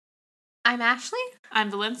I'm Ashley.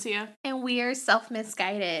 I'm Valencia. And we are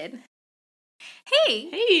Self-Misguided. Hey!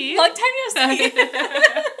 Hey! Long time no see!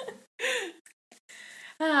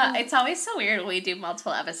 It's always so weird when we do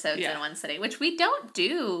multiple episodes in one sitting, which we don't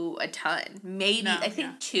do a ton. Maybe, I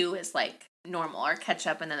think 2 is like normal, or catch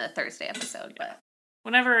up and then the Thursday episode, but...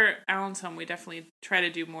 Whenever Alan's home, we definitely try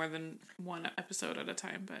to do more than one episode at a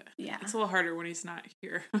time, but it's a little harder when he's not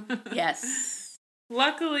here. Yes.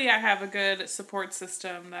 Luckily, I have a good support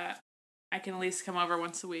system that I can at least come over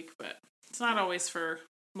once a week, but it's not always for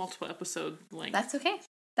multiple episode length. That's okay.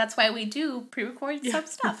 That's why we do pre-record some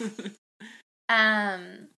stuff.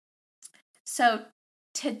 So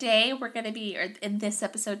today we're going to be, or in this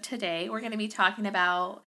episode today, we're going to be talking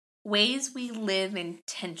about ways we live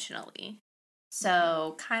intentionally.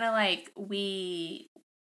 So kind of like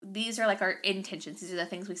these are like our intentions. These are the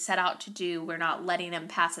things we set out to do. We're not letting them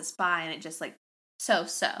pass us by and it just like so.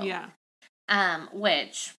 Yeah.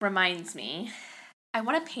 Which reminds me, I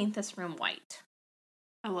want to paint this room white.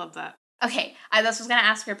 I love that. Okay, I just was going to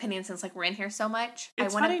ask your opinion since like we're in here so much.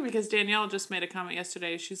 It's funny because Danielle just made a comment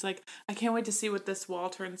yesterday. She's like, I can't wait to see what this wall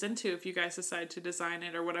turns into if you guys decide to design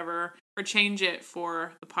it or whatever, or change it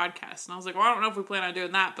for the podcast. And I was like, well, I don't know if we plan on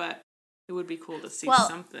doing that, but it would be cool to see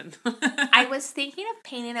something. I was thinking of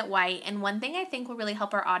painting it white, and one thing I think will really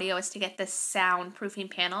help our audio is to get the soundproofing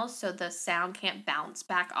panels so the sound can't bounce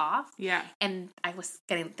back off. Yeah. And I was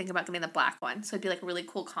thinking about getting the black one, so it'd be like a really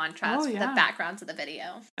cool contrast for the backgrounds of the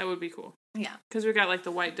video. That would be cool. Yeah. Because we got like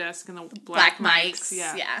the white desk and the black mics.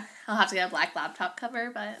 Yeah. I'll have to get a black laptop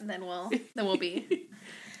cover, but then we'll be...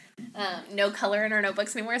 no color in our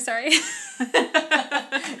notebooks anymore, sorry.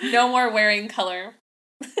 No more wearing color.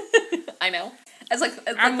 I know. It's like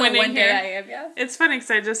I'm the winning one day here. I am, yeah. It's funny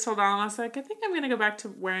because I just told Alan, I was like, I think I'm going to go back to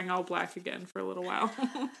wearing all black again for a little while.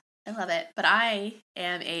 I love it. But I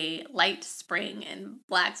am a light spring, and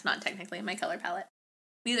black's not technically in my color palette.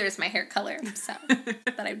 Neither is my hair color, so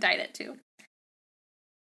that I've dyed it too.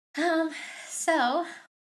 So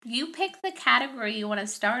you pick the category you want to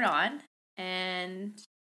start on, and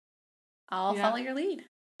I'll follow your lead.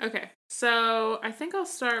 Okay, so I think I'll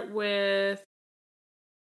start with...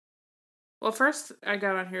 Well, first I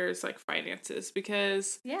got on here is like finances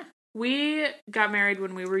because we got married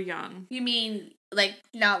when we were young. You mean like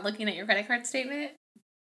not looking at your credit card statement,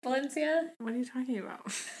 Valencia? What are you talking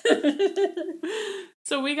about?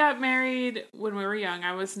 So we got married when we were young.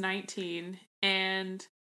 I was 19 and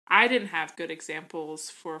I didn't have good examples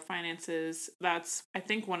for finances. That's, I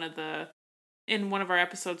think, in one of our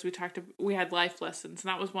episodes we had life lessons, and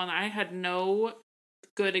that was one I had no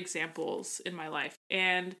good examples in my life.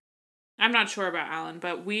 And I'm not sure about Alan,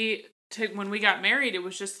 but when we got married, it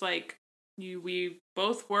was just like we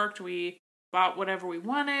both worked, we bought whatever we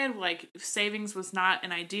wanted, like savings was not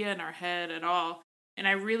an idea in our head at all. And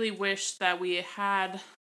I really wish that we had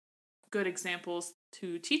good examples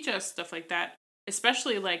to teach us stuff like that,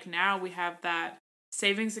 especially like now we have that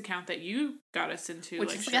savings account that you got us into.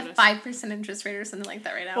 Which is like a 5% interest rate or something like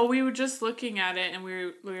that right now. Well, we were just looking at it and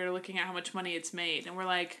we were looking at how much money it's made, and we're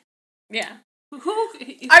like, yeah. Who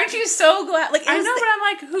aren't you so glad? Like I know, but I'm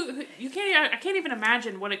like, who? You can't. I can't even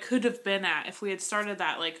imagine what it could have been at if we had started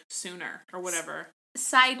that like sooner or whatever.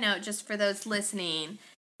 Side note, just for those listening,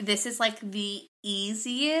 this is like the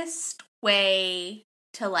easiest way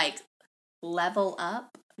to like level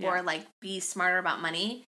up or like be smarter about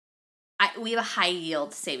money. We have a high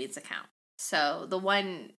yield savings account. So the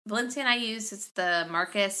one Valencia and I use is the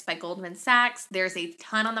Marcus by Goldman Sachs. There's a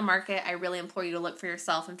ton on the market. I really implore you to look for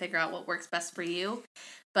yourself and figure out what works best for you.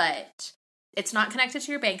 But it's not connected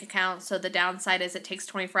to your bank account. So the downside is it takes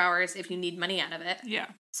 24 hours if you need money out of it. Yeah.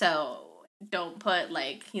 So don't put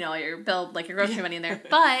like, your bill, like your grocery money in there.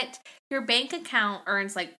 But your bank account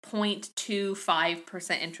earns like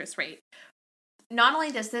 0.25% interest rate. Not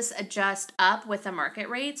only does this adjust up with the market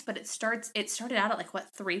rates, but it started out at like,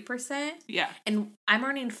 3%? Yeah. And I'm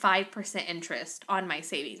earning 5% interest on my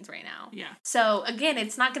savings right now. Yeah. So, again,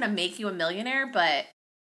 it's not going to make you a millionaire, but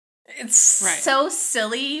it's so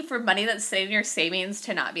silly for money that's sitting in your savings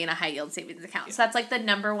to not be in a high-yield savings account. Yeah. So that's like the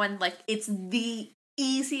number one, like, it's the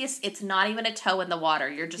easiest. It's not even a toe in the water.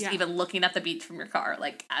 You're just even looking at the beach from your car,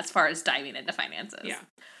 like, as far as diving into finances. Yeah.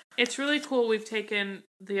 It's really cool we've taken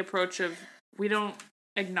the approach of we don't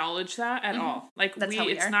acknowledge that at all. Like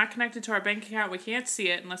it's not connected to our bank account. We can't see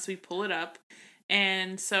it unless we pull it up.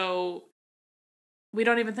 And so we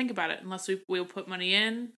don't even think about it unless we'll put money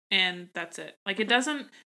in and that's it. Like it doesn't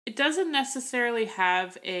necessarily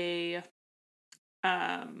have a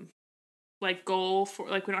like goal for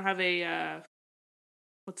like we don't have a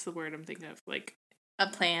what's the word I'm thinking of? Like a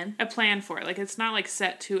plan. A plan for it. Like it's not like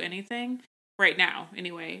set to anything. right now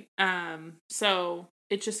anyway. So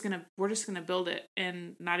we're just gonna build it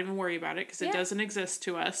and not even worry about it because it doesn't exist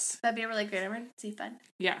to us. That'd be a really great emergency fund.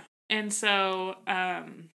 Yeah. And so,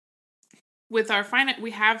 with our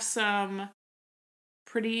we have some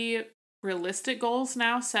pretty realistic goals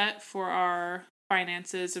now set for our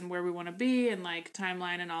finances and where we want to be and like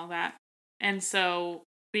timeline and all that. And so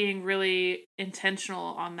being really intentional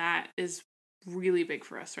on that is really big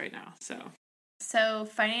for us right now. So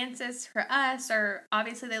finances for us are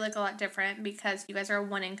obviously they look a lot different because you guys are a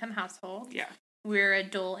one income household. Yeah. We're a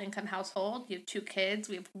dual income household. You have 2 kids.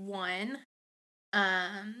 We have 1.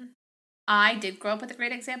 I did grow up with a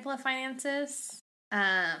great example of finances.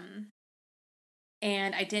 And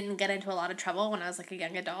I didn't get into a lot of trouble when I was like a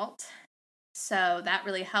young adult. So that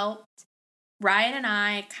really helped. Ryan and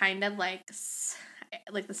I kind of like this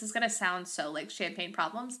is going to sound so like champagne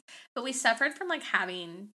problems, but we suffered from like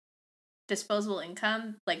having disposable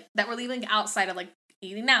income like that we're leaving outside of like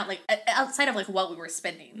eating out, like outside of like what we were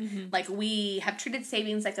spending. Mm-hmm. Like we have treated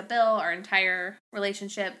savings like a bill our entire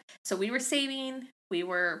relationship. So we were saving, we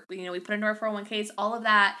were, we put into our 401ks, all of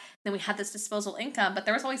that. Then we had this disposable income, but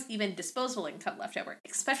there was always even disposable income left over,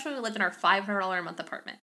 especially when we lived in our $500 a month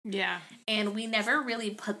apartment. Yeah. And we never really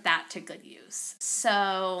put that to good use.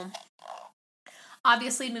 So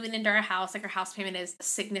obviously moving into our house, like our house payment is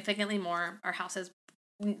significantly more. Our house is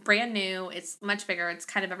brand new. It's much bigger. It's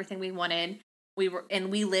kind of everything we wanted. We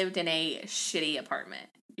lived in a shitty apartment.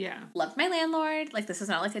 Yeah. Loved my landlord. Like, this is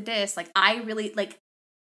not like a diss. Like, I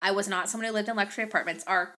was not someone who lived in luxury apartments.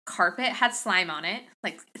 Our carpet had slime on it,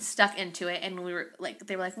 like stuck into it. And we were like,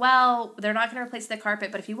 they were like, well, they're not going to replace the carpet,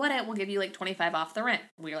 but if you want it, we'll give you like $25 off the rent.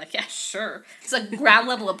 We were like, yeah, sure. It's a ground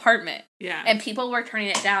level apartment. Yeah. And people were turning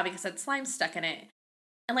it down because it had slime stuck in it.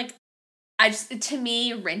 And like, to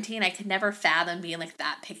me, renting, I could never fathom being like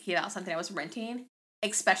that picky about something I was renting,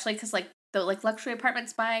 especially because like the like luxury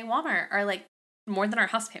apartments by Walmart are like more than our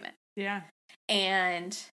house payment. Yeah.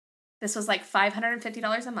 And this was like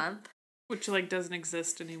 $550 a month. Which like doesn't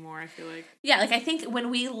exist anymore, I feel like. Yeah, like I think when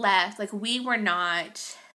we left, like it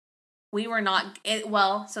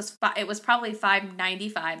was probably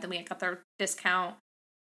 $595. Then we got their discount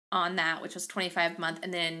on that, which was $25 a month,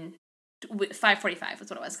 and then $545 was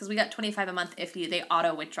what it was, because we got $25 a month if they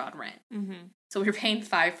auto withdrawn rent. Mm-hmm. So we were paying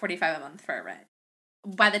 $545 a month for our rent.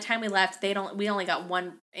 By the time we left, we only got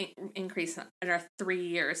one increase in our 3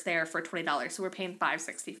 years there for $20. So we're paying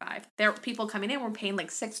 $565. There were people coming in, we're paying like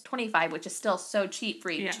 $625, which is still so cheap for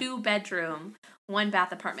a 2-bedroom,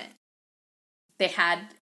 1-bath apartment. They had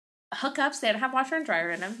hookups. They didn't have washer and dryer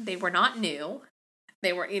in them. They were not new.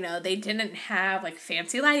 They were, they didn't have like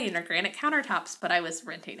fancy lighting or granite countertops, but I was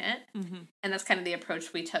renting it. Mm-hmm. And that's kind of the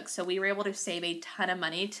approach we took. So we were able to save a ton of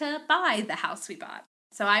money to buy the house we bought.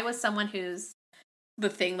 So I was someone who's, the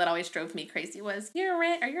thing that always drove me crazy was, your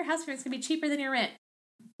rent or your house rent's gonna be cheaper than your rent.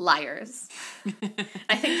 Liars.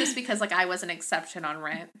 I think just because like I was an exception on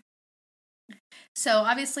rent. So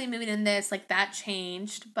obviously moving in this, like that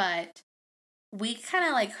changed, but we kind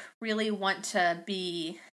of like really want to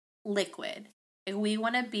be liquid. We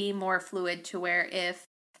want to be more fluid to where if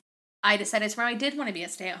I decided tomorrow I did want to be a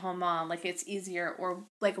stay-at-home mom, like it's easier, or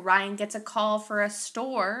like Ryan gets a call for a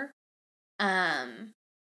store,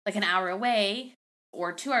 like an hour away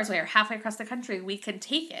or 2 hours away or halfway across the country, we can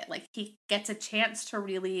take it. Like he gets a chance to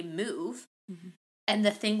really move. Mm-hmm. And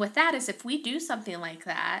the thing with that is if we do something like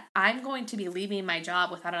that, I'm going to be leaving my job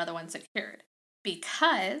without another one secured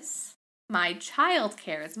because my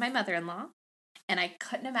childcare is my mother-in-law. And I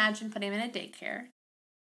couldn't imagine putting him in a daycare.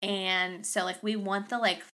 And so, like, we want the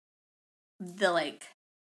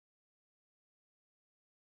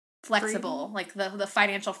flexible, freedom? Like, the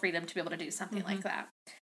financial freedom to be able to do something mm-hmm. like that.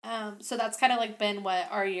 So that's kind of, like, been what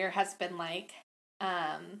our year has been like.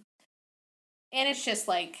 And it's just,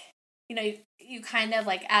 like, you kind of,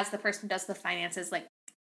 like, as the person who does the finances, like,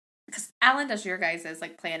 because Alan does your guys'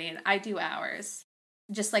 like, planning, I do ours.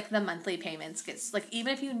 Just like the monthly payments gets like,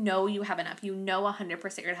 even if you have enough,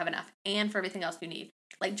 100% you're gonna have enough, and for everything else you need,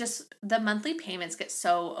 like just the monthly payments get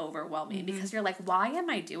so overwhelming mm-hmm. because you're like, why am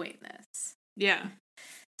I doing this? Yeah.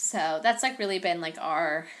 So that's like really been like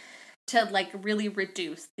to like really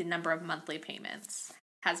reduce the number of monthly payments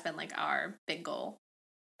has been like our big goal.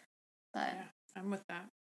 But yeah, I'm with that.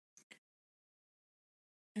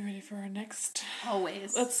 You ready for our next?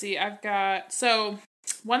 Always. Let's see. So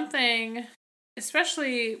one thing,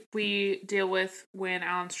 especially we deal with when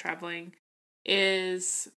Alan's traveling,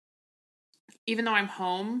 is even though I'm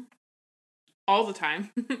home all the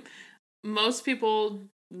time, most people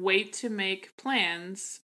wait to make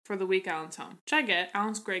plans for the week Alan's home, which I get.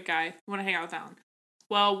 Alan's a great guy. I want to hang out with Alan.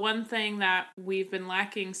 Well, one thing that we've been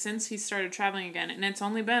lacking since he started traveling again, and it's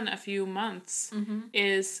only been a few months,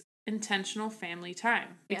 is intentional family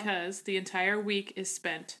time. Because the entire week is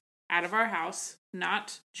spent out of our house,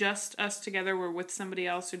 not just us together, we're with somebody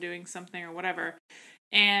else or doing something or whatever.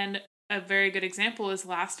 And a very good example is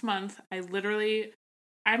last month, I'm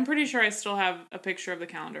pretty sure I still have a picture of the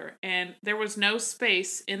calendar, and there was no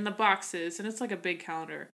space in the boxes, and it's like a big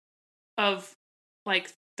calendar,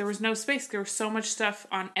 there was no space. There was so much stuff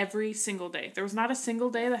on every single day. There was not a single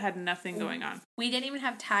day that had nothing going on. We didn't even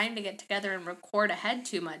have time to get together and record ahead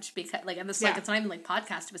too much because, it's not even like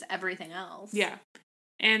podcast. It was everything else. Yeah.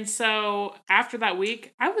 And so after that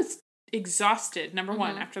week, I was exhausted. Number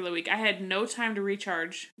one, after the week, I had no time to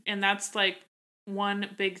recharge. And that's like one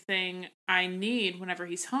big thing I need whenever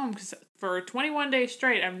he's home. Because for 21 days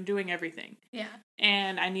straight, I'm doing everything. Yeah.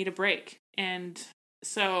 And I need a break. And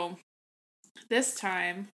so this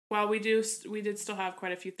time, while we did still have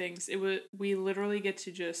quite a few things, we literally get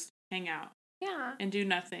to just hang out, and do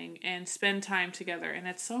nothing and spend time together, and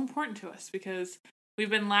it's so important to us because we've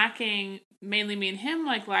been lacking, mainly me and him,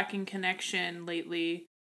 lacking connection lately,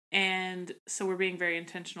 and so we're being very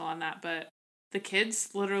intentional on that. But the kids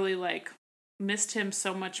literally missed him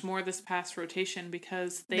so much more this past rotation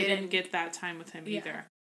because they didn't get that time with him either.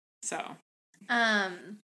 So,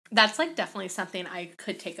 that's definitely something I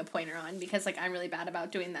could take a pointer on because I'm really bad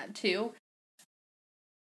about doing that too.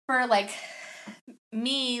 For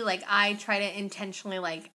me, I try to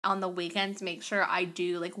intentionally on the weekends make sure I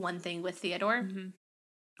do one thing with Theodore.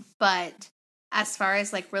 But as far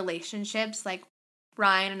as relationships,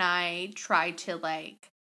 Ryan and I try to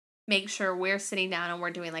make sure we're sitting down and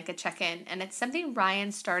we're doing a check-in, and it's something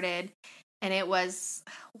Ryan started, and it was,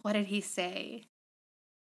 what did he say?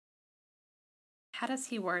 How does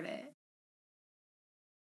he word it?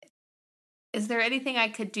 Is there anything I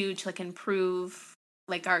could do to improve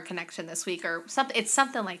our connection this week or something? It's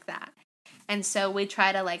something like that. And so we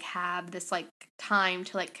try to have this time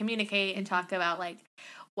to communicate and talk about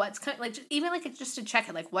what's coming, even just to check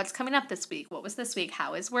it, what's coming up this week? What was this week?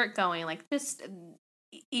 How is work going? Just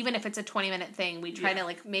even if it's a 20-minute thing, we try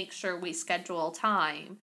to make sure we schedule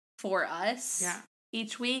time for us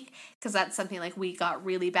each week, because that's something we got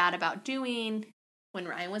really bad about doing when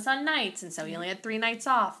Ryan was on nights, and so he only had 3 nights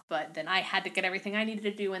off, but then I had to get everything I needed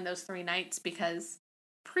to do in those 3 nights because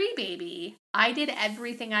pre-baby, I did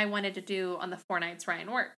everything I wanted to do on the 4 nights Ryan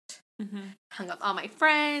worked. Hung up all my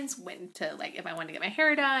friends, went to, if I wanted to get my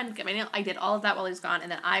hair done, get my nail, I did all of that while he was gone, and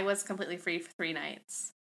then I was completely free for 3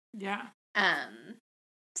 nights. Yeah.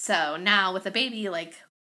 So now with the baby, when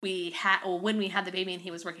we had the baby and he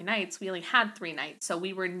was working nights, we only had 3 nights, so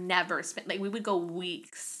we were never we would go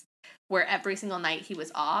weeks where every single night he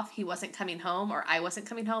was off, he wasn't coming home, or I wasn't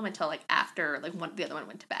coming home until after the other one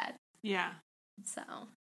went to bed. Yeah. So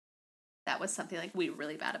that was something we were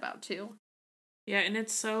really bad about too. Yeah, and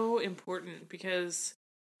it's so important because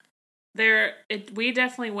we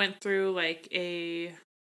definitely went through a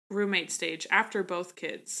roommate stage after both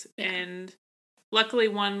kids, and luckily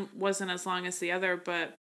one wasn't as long as the other,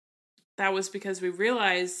 but that was because we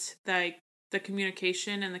realized that the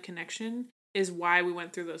communication and the connection is why we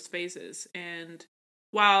went through those phases. And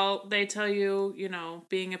while they tell you,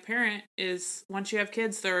 being a parent is, once you have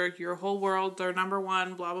kids, they're your whole world, they're number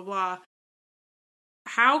one, blah, blah, blah.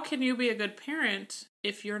 How can you be a good parent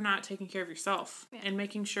if you're not taking care of yourself and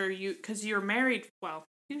making sure because you're married,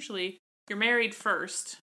 usually you're married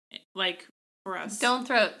first, for us. Don't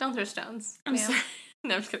throw stones. I'm sorry.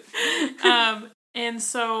 No, I'm just kidding. And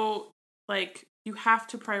so, you have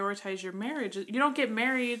to prioritize your marriage. You don't get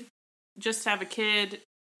married just to have a kid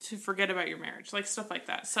to forget about your marriage, stuff like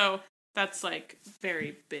that. So that's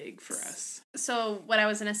very big for us. So when I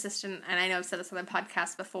was an assistant, and I know I've said this on the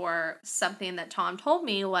podcast before, something that Tom told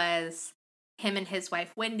me was him and his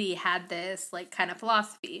wife Wendy had this kind of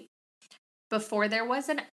philosophy. Before there was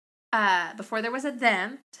a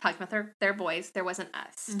them talking about their boys, there was an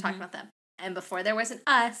us talking about them. And before there was an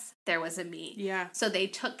us, there was a me. Yeah. So they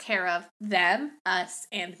took care of them, us,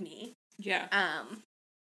 and me. Yeah.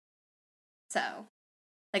 So,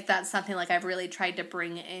 that's something I've really tried to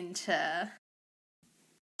bring into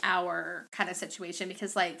our kind of situation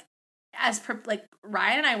because Ryan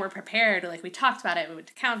and I were prepared. We talked about it. We went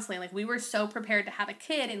to counseling. We were so prepared to have a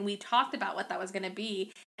kid, and we talked about what that was going to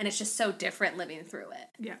be. And it's just so different living through it.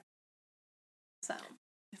 Yeah. So.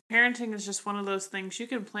 Parenting is just one of those things you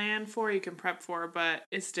can plan for, you can prep for, but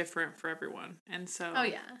it's different for everyone. And so. Oh,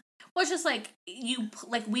 yeah. Well, it's just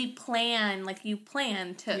we plan, you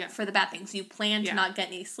plan for the bad things. You plan to not get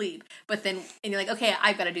any sleep. But then, and you're okay,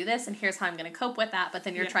 I've got to do this, and here's how I'm going to cope with that. But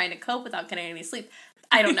then you're trying to cope without getting any sleep.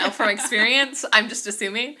 I don't know from experience. I'm just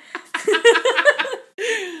assuming.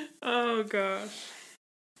 Oh gosh.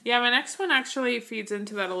 Yeah, my next one actually feeds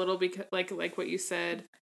into that a little because like what you said.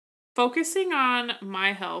 Focusing on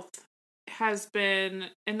my health has been,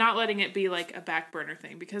 and not letting it be like a back burner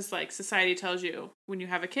thing, because like society tells you when you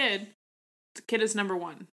have a kid, the kid is number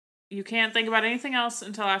one. You can't think about anything else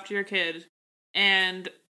until after your kid. And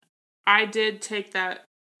I did take that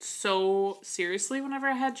so seriously whenever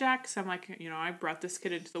I had Jack. So I'm like, I brought this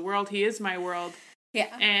kid into the world. He is my world.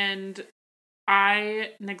 Yeah. And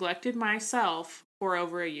I neglected myself for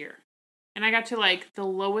over a year. And I got to like the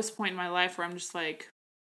lowest point in my life where I'm just like,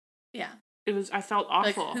 yeah, I felt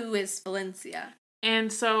awful. Like, who is Valencia?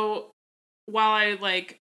 And so while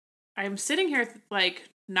I'm sitting here like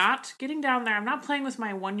not getting down there, I'm not playing with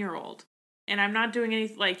my 1-year-old, and I'm not doing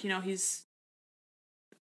any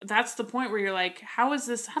that's the point where you're like, how does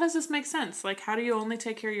this make sense? Like, how do you only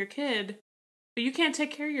take care of your kid, but you can't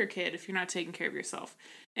take care of your kid if you're not taking care of yourself?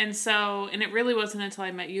 And it really wasn't until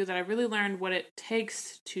I met you that I really learned what it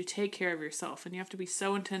takes to take care of yourself. And you have to be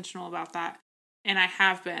so intentional about that. And I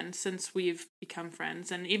have been since we've become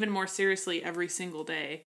friends, and even more seriously every single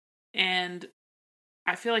day. And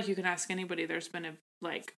I feel like you can ask anybody, there's been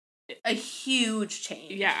a huge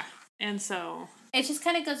change. Yeah. And so it just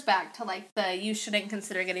kind of goes back to like you shouldn't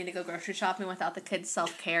consider getting to go grocery shopping without the kids'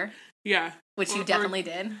 self-care. Yeah. Which you definitely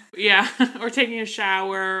did. Yeah. Or taking a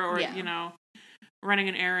shower or, running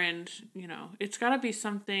an errand, it's got to be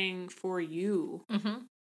something for you. Mm-hmm.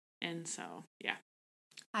 And so, yeah.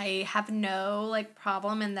 I have no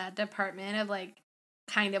problem in that department of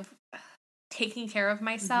kind of taking care of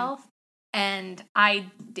myself. Mm-hmm. And I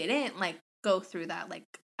didn't go through that.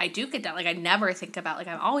 I do get down. I never think about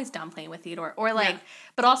I'm always down playing with Theodore or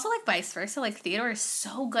but also vice versa. Theodore is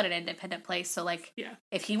so good at independent play. So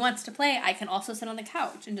if he wants to play, I can also sit on the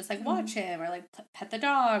couch and just watch him or pet the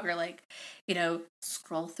dog or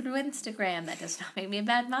scroll through Instagram. That does not make me a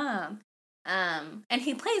bad mom. And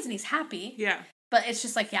he plays and he's happy. Yeah. But it's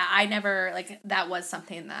just I never that was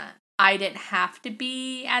something that I didn't have to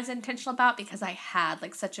be as intentional about because I had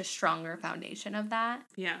such a stronger foundation of that.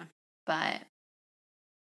 Yeah. But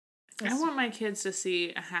I want my kids to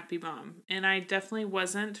see a happy mom. And I definitely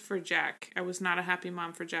wasn't for Jack. I was not a happy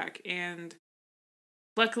mom for Jack. And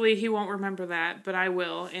luckily he won't remember that, but I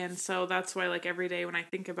will. And so that's why every day when I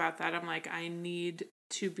think about that, I'm I need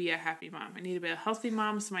to be a happy mom. I need to be a healthy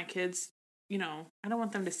mom so my kids, I don't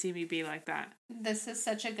want them to see me be like that. This is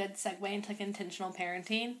such a good segue into intentional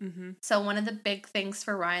parenting. Mm-hmm. So one of the big things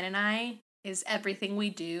for Ryan and I is everything we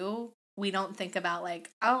do, we don't think about I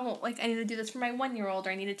need to do this for my 1-year-old or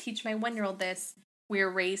I need to teach my 1-year-old this. We're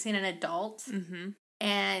raising an adult. Mm-hmm.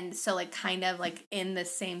 And so kind of in the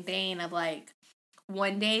same vein of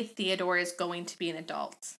one day Theodore is going to be an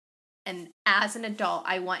adult. And as an adult,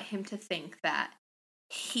 I want him to think that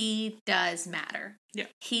he does matter. Yeah.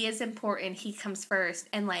 He is important. He comes first.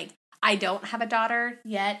 And I don't have a daughter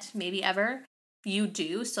yet, maybe ever. You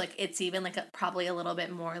do. So it's even probably a little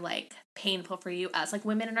bit more painful for you as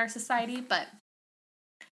women in our society. But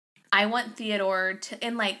I want Theodore to,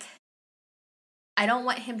 and I don't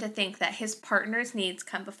want him to think that his partner's needs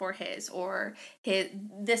come before his or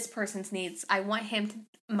this person's needs. I want him to,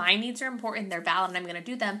 my needs are important. They're valid and I'm going to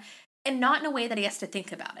do them. And not in a way that he has to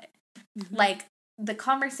think about it. Mm-hmm. The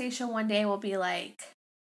conversation one day will be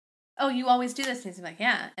oh, you always do this. And he's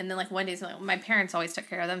yeah. And then one day he's my parents always took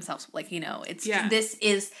care of themselves. It's,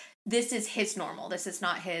 this is his normal. This is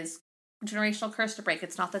not his generational curse to break.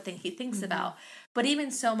 It's not the thing he thinks mm-hmm. about. But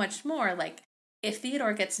even so much more, if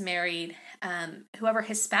Theodore gets married, whoever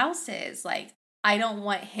his spouse is, I don't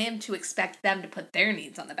want him to expect them to put their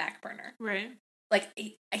needs on the back burner. Right.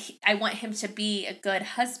 I want him to be a good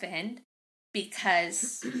husband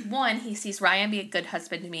because one, he sees Ryan be a good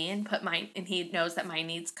husband to me and he knows that my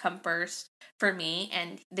needs come first for me,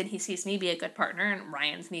 and then he sees me be a good partner and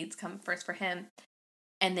Ryan's needs come first for him.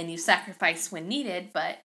 And then you sacrifice when needed,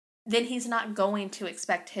 but then he's not going to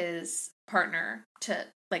expect his partner to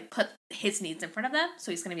put his needs in front of them.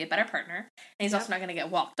 So he's going to be a better partner. And he's also not going to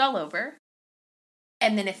get walked all over.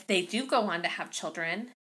 And then if they do go on to have children,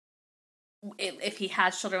 if he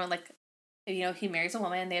has children, if he marries a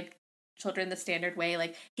woman and they have children the standard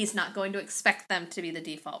way, he's not going to expect them to be the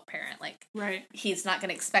default parent. Right. He's not going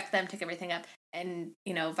to expect them to pick everything up. And,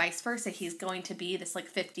 vice versa. He's going to be this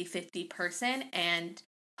 50-50 person. And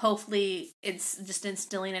hopefully it's just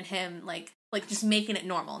instilling in him, just making it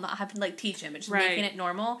normal, not having to teach him, but just making it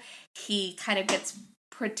normal. He kind of gets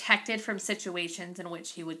protected from situations in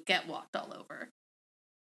which he would get walked all over.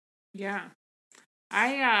 Yeah.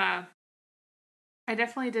 I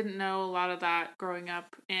definitely didn't know a lot of that growing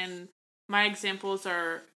up, and my examples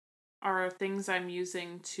are things I'm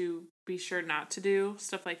using to be sure not to do,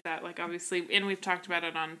 stuff like that. Like, obviously, and we've talked about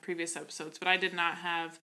it on previous episodes, but I did not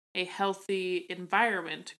have a healthy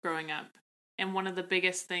environment growing up. And one of the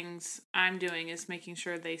biggest things I'm doing is making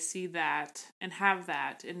sure they see that and have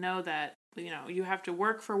that and know that, you have to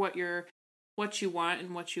work for what you want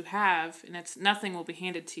and what you have, and nothing will be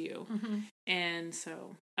handed to you. Mm-hmm. And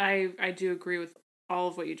so I do agree with all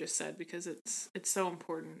of what you just said, because it's so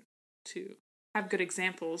important to have good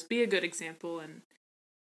examples, be a good example. And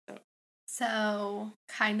so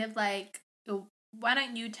kind of like, why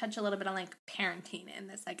don't you touch a little bit on like parenting and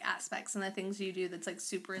this like aspects and the things you do that's like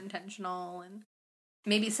super intentional, and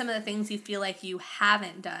maybe some of the things you feel like you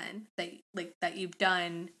haven't done that you've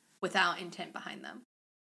done without intent behind them.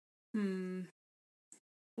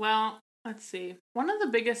 Well, let's see. One of the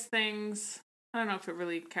biggest things, I don't know if it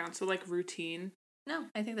really counts, but like routine. No,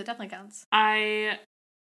 I think that definitely counts. And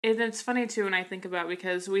it's funny too when I think about,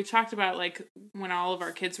 because we talked about like when all of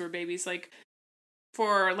our kids were babies, like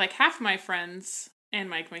for like half my friends and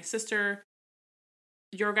my sister,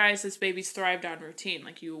 your guys' babies thrived on routine.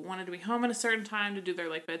 Like, you wanted to be home at a certain time to do their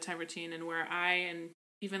like bedtime routine, and where I and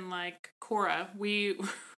even like Cora,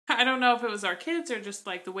 I don't know if it was our kids or just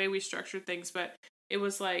like the way we structured things, but it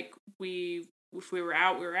was like if we were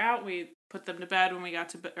out, we were out. We put them to bed when we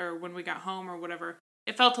got or when we got home or whatever.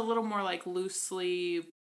 It felt a little more like loosely,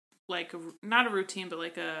 like not a routine, but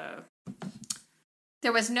like a.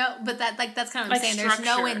 There was no, but that's kind of what I'm saying. Structure.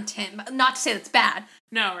 There's no intent, not to say that's bad.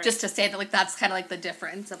 No, right. Just to say that like that's kind of like the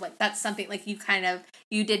difference of like that's something like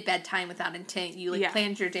you did bedtime without intent. You like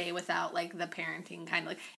planned your day without like the parenting kind of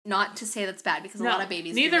like, not to say that's bad, because a lot of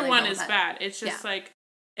babies. Neither one is bad. It's just like,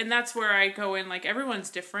 and that's where I go in, like everyone's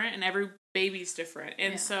different and every baby's different,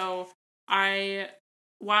 and so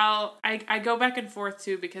while I go back and forth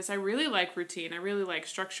too, because I really like routine, I really like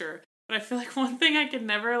structure. But I feel like one thing I could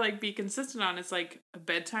never like be consistent on is like a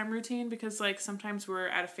bedtime routine, because like sometimes we're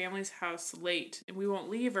at a family's house late and we won't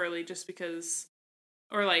leave early just because,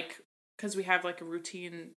 or like because we have like a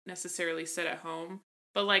routine necessarily set at home,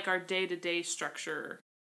 but like our day-to-day structure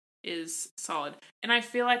is solid. And I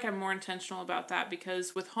feel like I'm more intentional about that,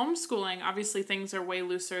 because with homeschooling, obviously things are way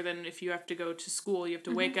looser than if you have to go to school. You have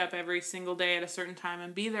to wake up every single day at a certain time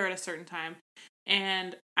and be there at a certain time.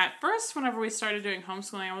 And at first, whenever we started doing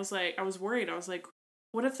homeschooling, I was worried. I was like,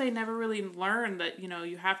 what if they never really learn that,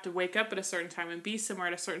 you have to wake up at a certain time and be somewhere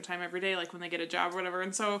at a certain time every day, like when they get a job or whatever.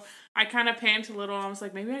 And so I kind of panicked a little. I was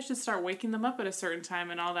like, maybe I should start waking them up at a certain time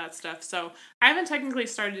and all that stuff. So I haven't technically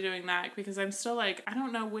started doing that, because I'm still like, I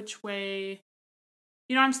don't know which way,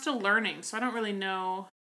 I'm still learning. So I don't really know.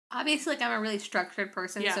 Obviously, like, I'm a really structured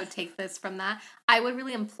person, so take this from that. I would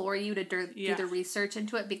really implore you to do the research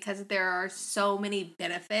into it, because there are so many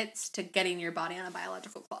benefits to getting your body on a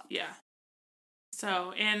biological clock. Yeah.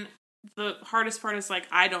 So, and the hardest part is, like,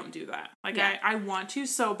 I don't do that. Like, I want to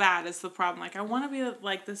so bad is the problem. Like, I want to be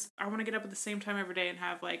like this. I want to get up at the same time every day and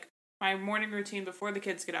have, like, my morning routine before the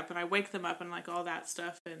kids get up, and I wake them up and, like, all that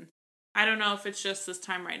stuff. And I don't know if it's just this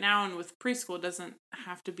time right now, and with preschool, it doesn't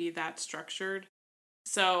have to be that structured.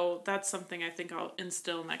 So that's something I think I'll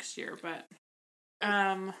instill next year, but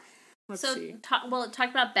let's see. Talk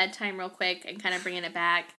about bedtime real quick and kind of bringing it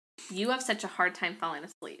back. You have such a hard time falling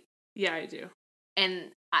asleep. Yeah, I do. And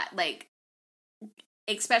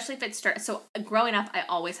especially if it starts. So growing up, I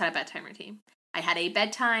always had a bedtime routine. I had a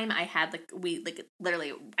bedtime. I had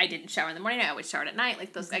literally, I didn't shower in the morning. I always showered at night.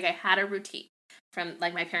 Like those, like I had a routine from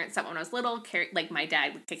like my parents set when I was little. My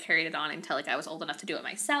dad carried it on until like I was old enough to do it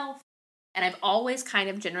myself. And I've always kind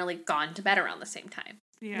of generally gone to bed around the same time.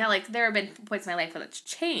 Yeah. Now, like, there have been points in my life where that's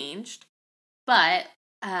changed, but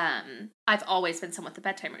I've always been somewhat the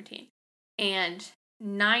bedtime routine. And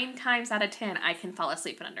 9 times out of 10, I can fall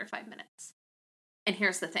asleep in under 5 minutes. And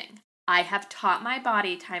here's the thing. I have taught my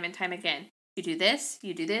body time and time again, you do this,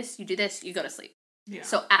 you do this, you do this, you go to sleep. Yeah.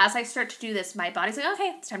 So as I start to do this, my body's like,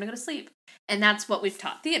 okay, it's time to go to sleep. And that's what we've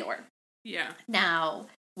taught Theodore. Yeah. Now,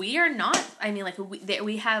 we are not, I mean, like, we've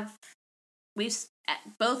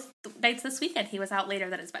both nights this weekend he was out later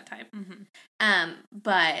than his bedtime. Mm-hmm.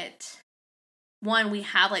 But one, we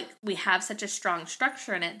have such a strong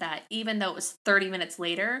structure in it that even though it was 30 minutes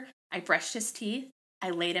later, I brushed his teeth, I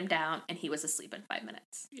laid him down, and he was asleep in 5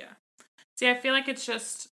 minutes. Yeah. See, I feel like it's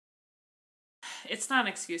not an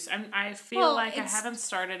excuse. I feel like I haven't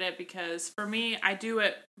started it because for me, I do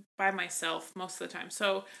it by myself most of the time.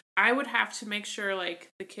 So I would have to make sure like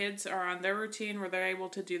the kids are on their routine where they're able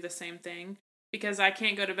to do the same thing, because I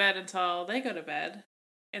can't go to bed until they go to bed.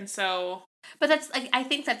 And so, but that's like, I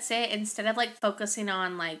think that's it. Instead of like focusing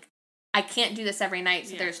on like I can't do this every night,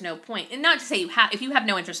 so there's no point. And not to say if you have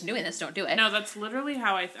no interest in doing this, don't do it. No, that's literally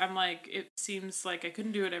how I'm like, it seems like I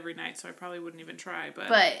couldn't do it every night, so I probably wouldn't even try,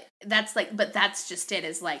 But that's just it,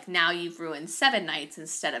 is like, now you've ruined 7 nights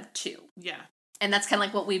instead of 2. Yeah. And that's kind of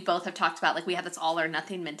like what we both have talked about. Like, we have this all or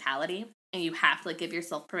nothing mentality, and you have to, like, give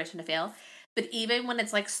yourself permission to fail. But even when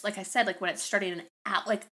it's like I said, like, when it's starting out,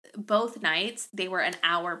 like, both nights, they were an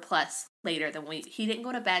hour plus later than he didn't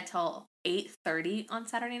go to bed till 8:30 on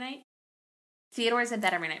Saturday night. Theodore's in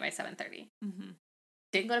bed every night by 7:30. Mm-hmm.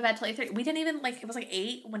 Didn't go to bed till 8:30. We didn't even, like, it was like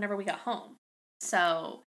 8 whenever we got home.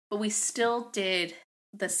 So, but we still did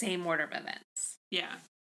the same order of events. Yeah.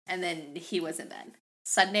 And then he was in bed.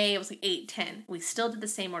 Sunday, it was like 8:10. We still did the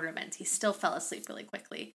same order of events. He still fell asleep really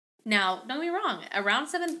quickly. Now, don't get me wrong. Around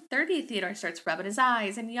 7:30, Theodore starts rubbing his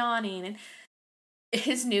eyes and yawning. And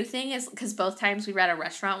his new thing is, because both times we were at a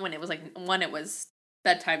restaurant when it was like, one, it was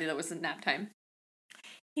bedtime, the other was nap time.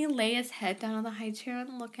 He lay his head down on the high chair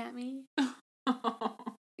and look at me.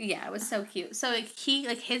 Yeah, it was so cute. So like,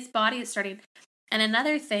 his body is starting. And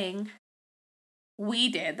another thing we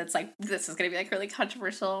did that's like, this is going to be like really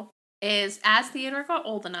controversial, is as Theodore got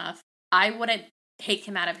old enough, I wouldn't take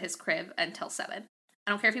him out of his crib until 7.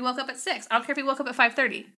 I don't care if he woke up at 6. I don't care if he woke up at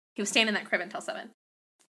 5:30. He was staying in that crib until 7.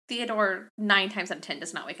 Theodore, 9 times out of 10,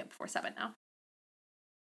 does not wake up before 7 now.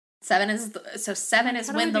 7 is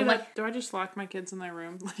when the... Do I just lock my kids in their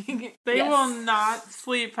room? Like, they will not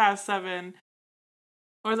sleep past 7.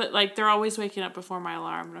 Or like, they're always waking up before my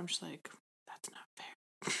alarm, and I'm just like, that's not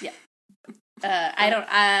fair. Yeah. I don't,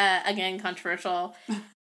 again, controversial.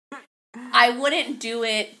 I wouldn't do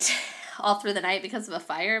it all through the night because of a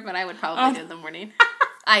fire, but I would probably do it in the morning.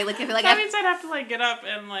 I feel like that means I'd have to like get up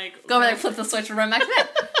and like go over there, flip the switch, and run back to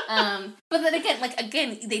bed. But then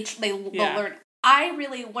again, they learn.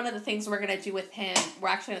 One of the things we're gonna do with him, we're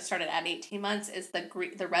actually gonna start it at 18 months, is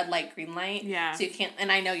the red light, green light. Yeah. So you can't,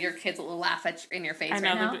 and I know your kids will laugh in your face. I know,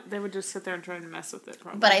 right now. They would just sit there and try and mess with it.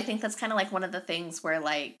 Probably. But I think that's kind of like one of the things where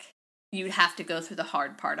like you'd have to go through the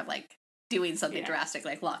hard part of like doing something drastic,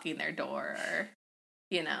 like locking their door, or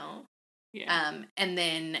Yeah. And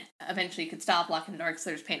then eventually you could stop locking the door because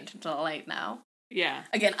they're just paying attention to the light now. Yeah.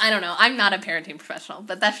 Again, I don't know. I'm not a parenting professional,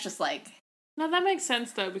 but that's just like... No, that makes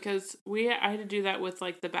sense, though, because I had to do that with,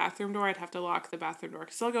 like, the bathroom door. I'd have to lock the bathroom door,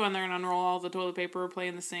 because I'll go in there and unroll all the toilet paper, play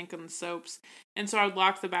in the sink and the soaps. And so I would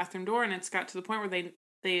lock the bathroom door, and it's got to the point where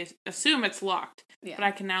they assume it's locked. Yeah. But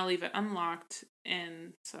I can now leave it unlocked,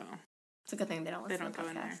 and so... It's a good thing they don't listen to the podcast.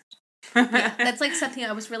 Go in there. Yeah, that's, like, something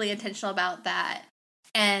I was really intentional about that.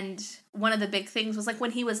 And one of the big things was, like,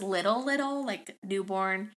 when he was little, like,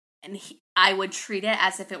 newborn, and I would treat it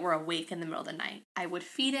as if it were awake in the middle of the night. I would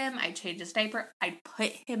feed him, I'd change his diaper, I'd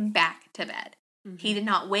put him back to bed. Mm-hmm. He did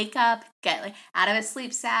not wake up, get, like, out of his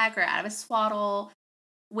sleep sack or out of his swaddle,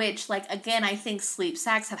 which, like, again, I think sleep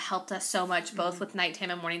sacks have helped us so much, both with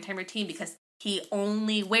nighttime and morning time routine, because he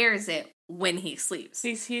only wears it when he sleeps.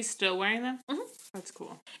 He's still wearing them? Mm-hmm. That's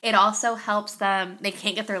cool. It also helps them, they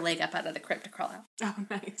can't get their leg up out of the crib to crawl out. Oh,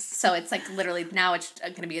 nice. So it's like literally, now it's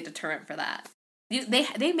going to be a deterrent for that.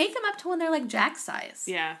 They make them up to when they're like Jack size.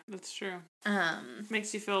 Yeah, that's true.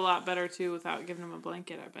 Makes you feel a lot better too without giving him a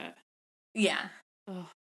blanket, I bet. Yeah. Ugh.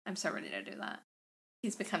 I'm so ready to do that.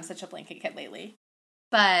 He's become such a blanket kid lately.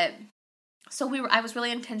 But... So I was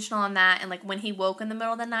really intentional on that, and like when he woke in the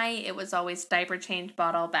middle of the night, it was always diaper change,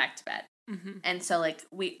 bottle, back to bed. Mm-hmm. And so like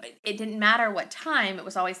it didn't matter what time, it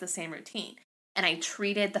was always the same routine. And I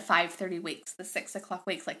treated the 5:30 wakes, the 6 o'clock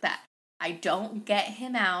wakes like that. I don't get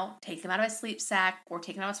him out, take him out of his sleep sack, or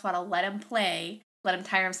take him out of his swaddle, let him play, let him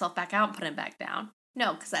tire himself back out and put him back down.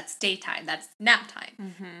 No, because that's daytime, that's nap time.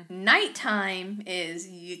 Mm-hmm. Nighttime is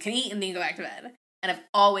you can eat and then you go back to bed. And I've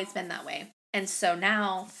always been that way. And so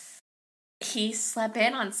now... He slept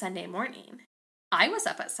in on Sunday morning. I was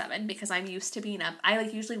up at 7 because I'm used to being up. I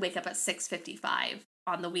like usually wake up at 6:55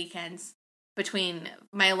 on the weekends. Between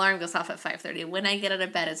my alarm goes off at 5:30. When I get out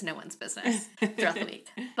of bed is no one's business throughout the week.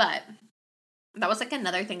 But that was like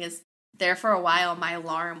another thing is there for a while my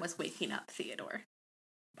alarm was waking up Theodore.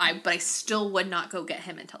 But I still would not go get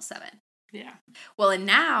him until 7. Yeah. Well, and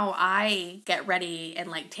now I get ready and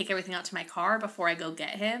like take everything out to my car before I go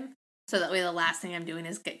get him. So that way the last thing I'm doing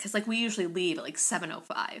is because like we usually leave at like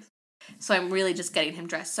 7:05. So I'm really just getting him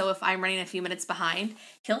dressed. So if I'm running a few minutes behind,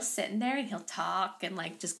 he'll sit in there and he'll talk and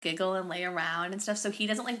like just giggle and lay around and stuff. So he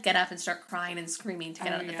doesn't like get up and start crying and screaming to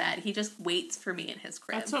get out of the bed. He just waits for me in his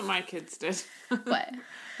crib. That's what my kids did. What?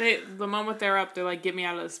 The moment they're up, they're like, get me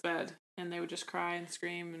out of this bed. And they would just cry and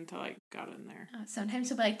scream until I got in there. Sometimes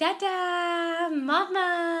he'll be like, Dada,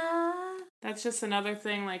 Mama. That's just another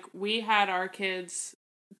thing. Like we had our kids...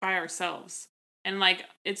 by ourselves. And, like,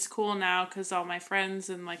 it's cool now because all my friends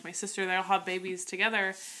and, like, my sister, they all have babies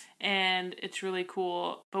together, and it's really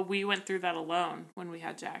cool. But we went through that alone when we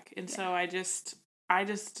had Jack. And so I just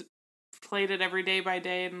played it every day by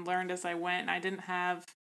day and learned as I went. And I didn't have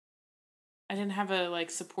a, like,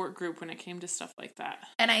 support group when it came to stuff like that.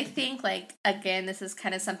 And I think, like, again, this is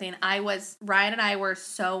kind of something Ryan and I were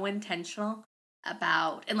so intentional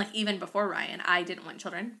about, and, like, even before Ryan, I didn't want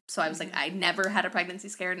children. So I was like, I never had a pregnancy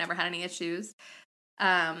scare, never had any issues. We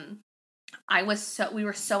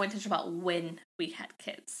were so intentional about when we had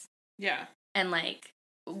kids. Yeah. And, like,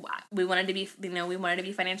 we wanted to be, we wanted to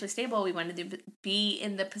be financially stable. We wanted to be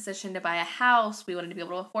in the position to buy a house. We wanted to be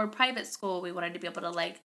able to afford private school. We wanted to be able to,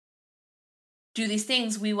 like, do these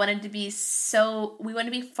things. We wanted to be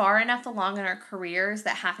far enough along in our careers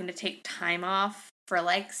that having to take time off for,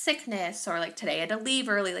 like, sickness or, like, today I had to leave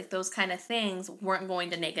early, like, those kind of things weren't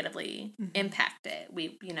going to negatively impact it.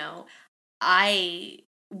 I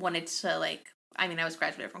wanted to, like, I was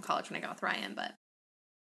graduated from college when I got with Ryan, but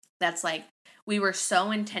that's, like, we were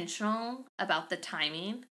so intentional about the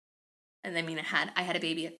timing. And I had a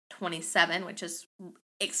baby at 27, which is,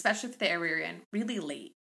 especially for the area we're in, really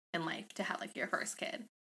late in life to have, like, your first kid.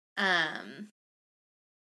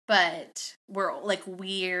 But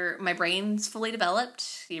my brain's fully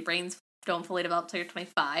developed. Your brains don't fully develop till you're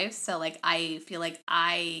 25. So, like, I feel like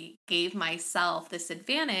I gave myself this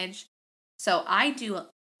advantage. So I do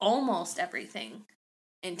almost everything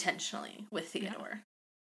intentionally with Theodore.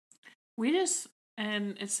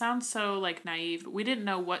 And it sounds so, like, naive, but we didn't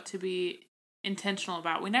know what to be intentional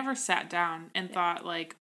about. We never sat down and thought,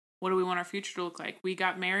 like, what do we want our future to look like? We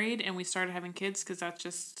got married and we started having kids because that's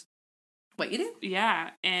just what you do.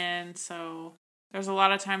 Yeah. And so there's a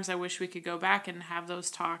lot of times I wish we could go back and have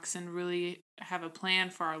those talks and really have a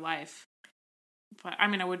plan for our life. But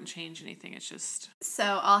I wouldn't change anything. It's just.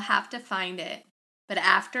 So I'll have to find it. But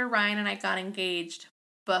after Ryan and I got engaged,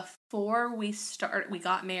 before we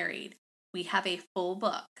got married, we have a full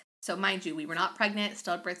book. So mind you, we were not pregnant,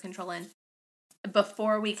 still had birth control in.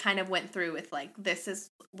 Before we kind of went through with, like,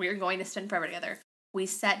 we're going to spend forever together, we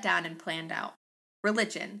sat down and planned out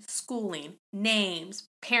religion, schooling, names,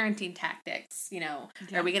 parenting tactics,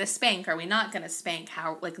 are we going to spank? Are we not going to spank?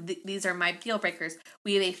 How, like, these are my deal breakers.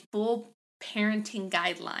 We have a full parenting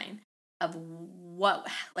guideline of what,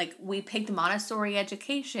 like, we picked Montessori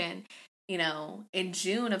education, in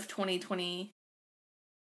June of 2021.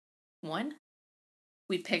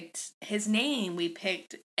 We picked his name. We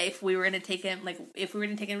picked if we were going to take him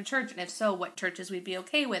to church, and if so, what churches we'd be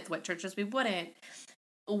okay with, what churches we wouldn't,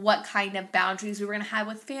 what kind of boundaries we were going to have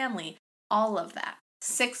with family, all of that.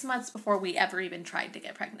 6 months before we ever even tried to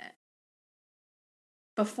get pregnant.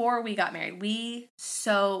 Before we got married, we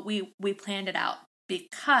planned it out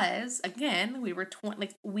because, again, we were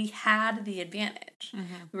we had the advantage.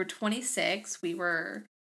 We were 26. We were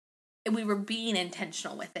being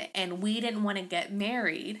intentional with it, and we didn't want to get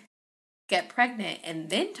married, get pregnant, and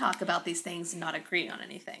then talk about these things and not agree on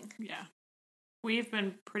anything. Yeah. We've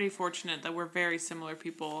been pretty fortunate that we're very similar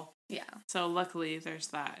people. Yeah. So luckily there's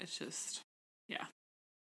that. It's just, yeah.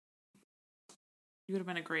 You would have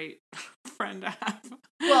been a great friend to have.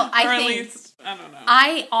 Well, I don't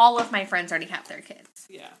know. All of my friends already have their kids.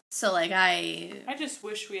 Yeah. So, like, I just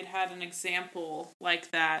wish we had had an example like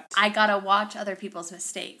that. I gotta watch other people's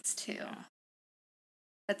mistakes, too. Yeah.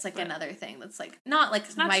 That's, like, another thing that's, like, not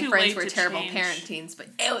like my friends were terrible parentings, but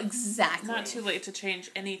exactly. Not too late to change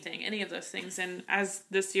anything, any of those things. And as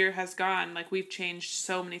this year has gone, like, we've changed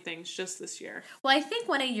so many things just this year. Well, I think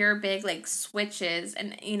one of your big, like, switches,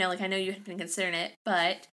 and, like, I know you have been considering it,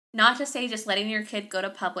 but not to say just letting your kid go to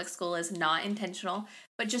public school is not intentional,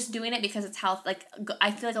 but just doing it because it's how, like,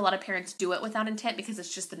 I feel like a lot of parents do it without intent because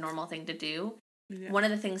it's just the normal thing to do. Yeah. One of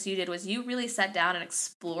the things you did was you really sat down and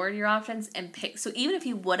explored your options and picked. So even if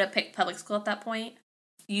you would have picked public school at that point,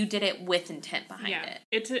 you did it with intent behind it.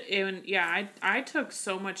 I took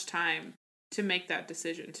so much time to make that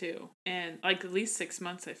decision too, and, like, at least 6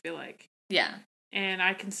 months. I feel like. Yeah. And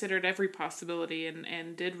I considered every possibility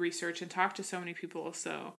and did research and talked to so many people.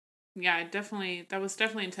 So yeah, that was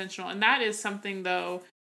definitely intentional, and that is something though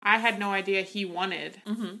I had no idea he wanted,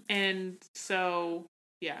 and so.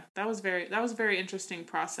 Yeah, that was a very interesting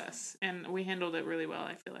process, and we handled it really well,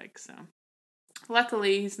 I feel like. So,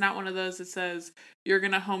 luckily, he's not one of those that says, you're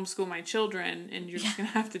going to homeschool my children, and you're just going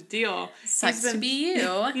to have to deal. Sucks to be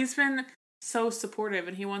you. He's been so supportive,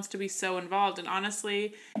 and he wants to be so involved, and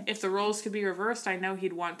honestly, if the roles could be reversed, I know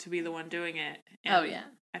he'd want to be the one doing it. And oh, yeah.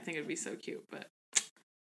 I think it'd be so cute, but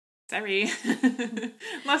sorry.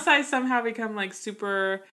 Unless I somehow become, like,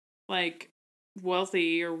 super, like,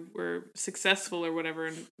 wealthy or successful or whatever,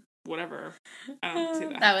 and whatever. I don't see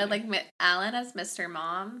that. That would like Alan as Mr.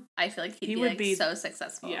 Mom. I feel like he would be so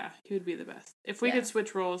successful. Yeah, he would be the best. If we could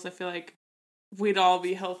switch roles, I feel like we'd all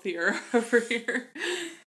be healthier over here.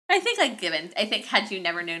 I think I think had you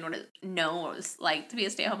never known what it was like to be a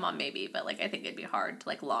stay-at-home mom, maybe, but like I think it'd be hard to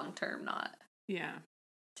like long-term not. Yeah.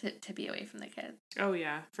 To be away from the kids. Oh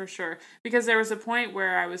yeah, for sure. Because there was a point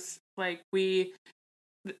where I was like,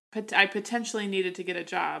 I potentially needed to get a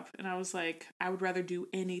job, and I was like, I would rather do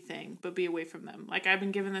anything but be away from them. Like, I've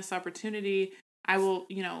been given this opportunity. I will,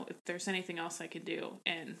 if there's anything else I can do,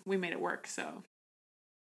 and we made it work. So,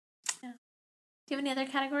 yeah. Do you have any other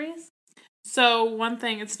categories? So one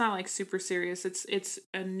thing, it's not like super serious. It's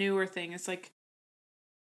a newer thing. It's like,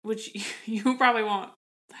 which you probably won't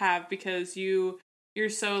have because you're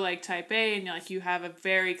so like type A and you have a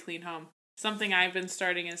very clean home. Something I've been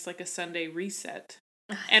starting is like a Sunday reset.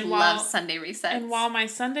 And love Sunday resets. And while my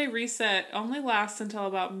Sunday reset only lasts until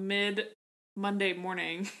about mid Monday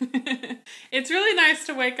morning, it's really nice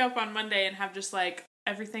to wake up on Monday and have just like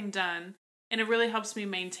everything done. And it really helps me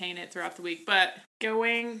maintain it throughout the week. But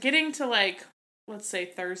getting to like, let's say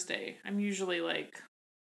Thursday, I'm usually like...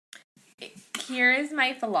 Here is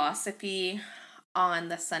my philosophy on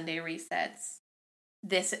the Sunday resets.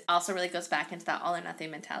 This also really goes back into that all or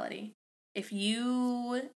nothing mentality. If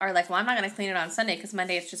you are like, well, I'm not going to clean it on Sunday because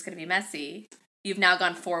Monday it's just going to be messy, you've now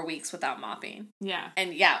gone 4 weeks without mopping. Yeah.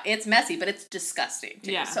 And yeah, it's messy, but it's disgusting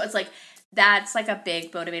too. Yeah. So it's like, that's like a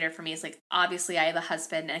big motivator for me. It's like, obviously I have a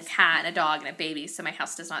husband and a cat and a dog and a baby, so my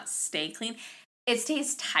house does not stay clean. It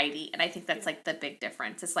stays tidy, and I think that's like the big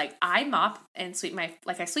difference. It's like I mop and sweep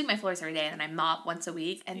I sweep my floors every day, and then I mop once a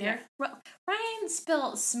week. And Ryan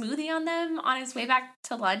spilled smoothie on them on his way back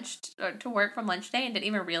to lunch or to work from lunch day, and didn't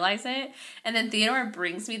even realize it. And then Theodore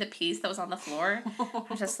brings me the piece that was on the floor.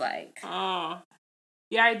 I'm just like, oh,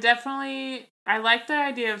 yeah. I like the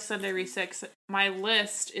idea of Sunday resets. My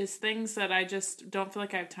list is things that I just don't feel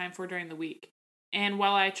like I have time for during the week. And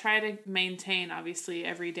while I try to maintain, obviously,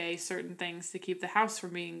 every day certain things to keep the house from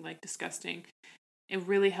being, like, disgusting, it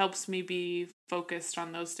really helps me be focused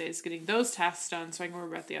on those days, getting those tasks done so I can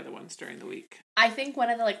worry about the other ones during the week. I think one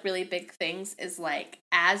of the, like, really big things is, like,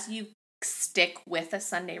 as you stick with a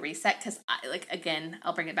Sunday reset, because, again,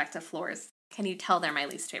 I'll bring it back to floors. Can you tell they're my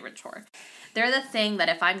least favorite chore? They're the thing that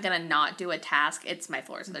if I'm going to not do a task, it's my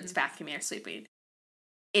floors, whether it's vacuuming or sweeping.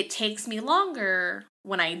 It takes me longer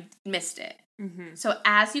when I missed it. Mm-hmm. So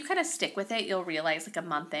as you kind of stick with it, you'll realize like a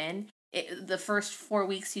month in, the first 4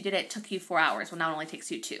 weeks you did it took you 4 hours. Well, now it only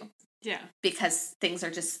takes you 2. Yeah. Because things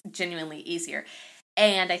are just genuinely easier.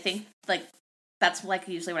 And I think like that's like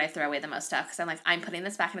usually what I throw away the most stuff because I'm like, I'm putting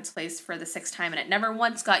this back in its place for the 6th time and it never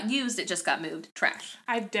once got used. It just got moved. Trash.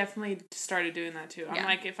 I've definitely started doing that too. I'm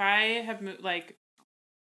like, if I have moved, like,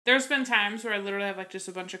 there's been times where I literally have like just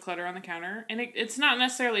a bunch of clutter on the counter and it's not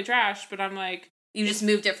necessarily trash, but I'm like, you just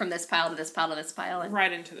moved it from this pile to this pile to this pile. And...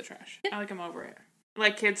 right into the trash. Yep. I'm over it.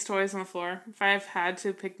 Like kids' toys on the floor. If I've had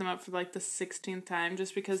to pick them up for like the 16th time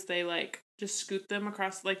just because they like just scoot them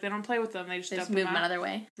across, like they don't play with them, they just move them another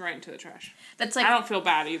way. Right into the trash. That's like... I don't feel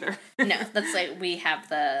bad either. No, that's like we have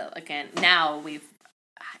I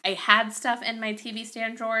had stuff in my TV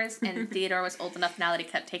stand drawers and Theodore was old enough now that he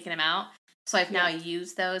kept taking them out. So I've now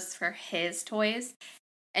used those for his toys.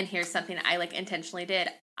 And here's something I like intentionally did.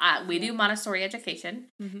 We do Montessori education.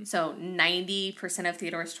 Mm-hmm. So 90% of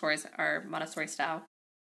Theodore's toys are Montessori style.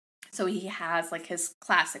 So he has like his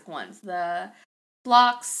classic ones. The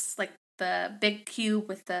blocks, like the big cube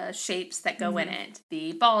with the shapes that go in it.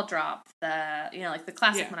 The ball drop. Like the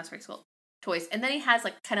classic Montessori school toys. And then he has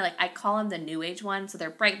like kind of like, I call them the new age ones. So they're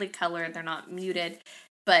brightly colored. They're not muted.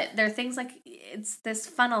 But they're things like, it's this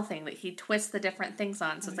funnel thing that he twists the different things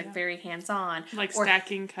on. So it's like very hands-on. Like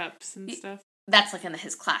stacking cups and stuff. That's like in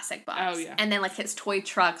his classic box. Oh, yeah. And then like his toy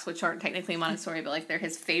trucks, which aren't technically Montessori, but like they're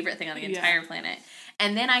his favorite thing on the entire planet.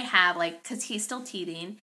 And then I have like, because he's still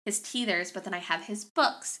teething, his teethers, but then I have his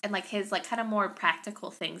books and like his like kind of more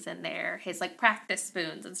practical things in there. His like practice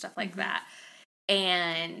spoons and stuff like that.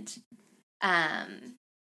 And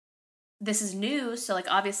this is new, so like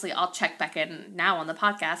obviously I'll check back in now on the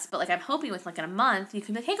podcast, but like I'm hoping with like in a month you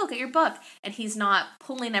can be like, hey, go get your book, and he's not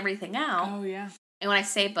pulling everything out. Oh yeah. And when I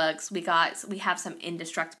say books, we have some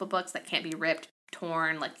indestructible books that can't be ripped,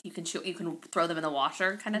 torn, like you can throw them in the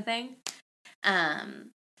washer kind of thing.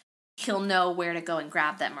 He'll know where to go and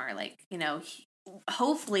grab them, or like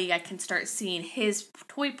hopefully I can start seeing his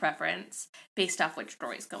toy preference based off which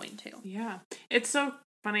drawer he's going to. Yeah, it's so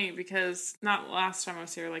funny because not last time I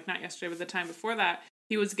was here, like not yesterday, but the time before that,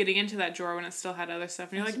 he was getting into that drawer when it still had other stuff.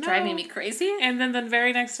 And you're like, no. Driving me crazy. And then the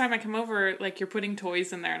very next time I come over, like, you're putting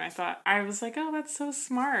toys in there. And I was like, oh, that's so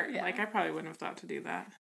smart. Yeah. Like, I probably wouldn't have thought to do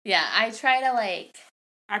that. Yeah, I try to, like...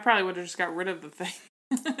 I probably would have just got rid of the thing.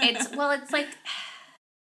 It's like...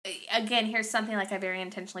 Again, here's something, like, I very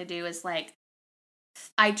intentionally do is, like,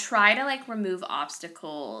 I try to, like, remove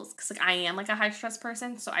obstacles. Because, like, I am, like, a high-stress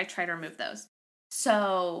person, so I try to remove those.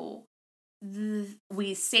 So...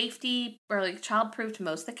 we safety or like child-proofed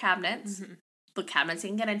most of the cabinets. Mm-hmm. The cabinets he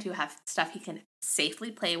can get into have stuff he can safely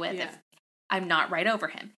play with if I'm not right over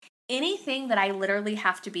him. Anything that I literally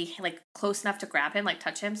have to be like close enough to grab him, like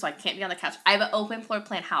touch him, so I can't be on the couch. I have an open floor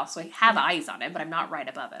plan house, so I have eyes on him, but I'm not right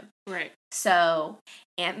above him. Right. So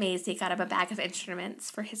Aunt Maisie got him a bag of instruments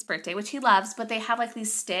for his birthday, which he loves, but they have like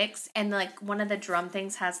these sticks, and like one of the drum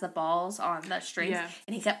things has the balls on the strings,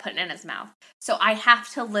 and he kept putting it in his mouth. So I have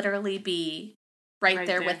to literally be right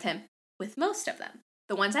there with him with most of them.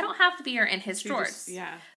 The ones I don't have to be are in his drawers.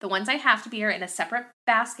 The ones I have to be are in a separate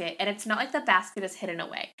basket, and it's not like the basket is hidden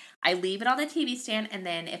away. I leave it on the TV stand, and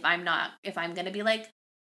then if I'm going to be like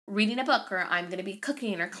reading a book or I'm going to be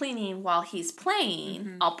cooking or cleaning while he's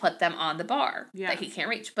playing, I'll put them on the bar that he can't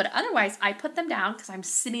reach. But otherwise, I put them down because I'm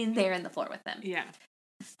sitting there in the floor with them. Yeah.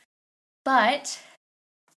 But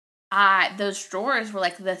those drawers were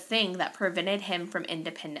like the thing that prevented him from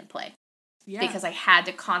independent play. Yeah. Because I had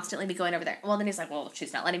to constantly be going over there. Well, then he's like, well,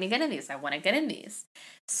 she's not letting me get in these. I want to get in these.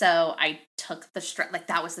 So I took the stress, like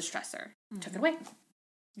that was the stressor. Took it away.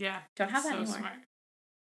 Yeah. Don't have that anymore. Smart.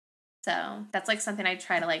 So that's like something I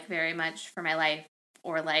try to like very much for my life.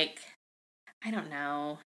 Or like, I don't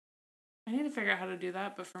know. I need to figure out how to do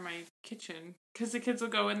that, but for my kitchen. Because the kids will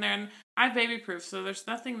go in there and I'm baby proof, so there's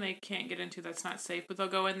nothing they can't get into that's not safe. But they'll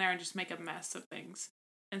go in there and just make a mess of things.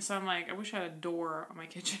 And so I'm like, I wish I had a door on my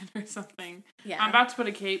kitchen or something. Yeah. I'm about to put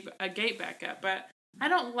a gate back up, but I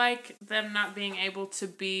don't like them not being able to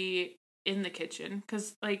be in the kitchen.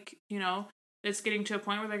 Because, like, you know, it's getting to a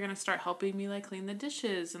point where they're going to start helping me, like, clean the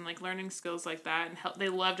dishes and, like, learning skills like that. And they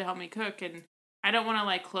love to help me cook. And I don't want to,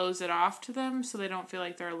 like, close it off to them so they don't feel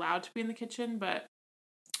like they're allowed to be in the kitchen. But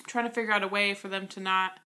I'm trying to figure out a way for them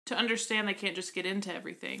to understand they can't just get into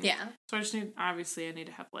everything. Yeah. So I need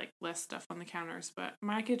to have, like, less stuff on the counters. But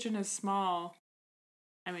my kitchen is small.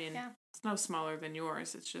 I mean, It's no smaller than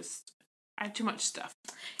yours. It's just, I have too much stuff.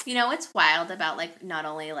 You know, what's wild about, like, not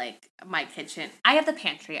only, like, my kitchen. I have the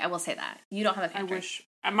pantry. I will say that. You don't have a pantry. I wish.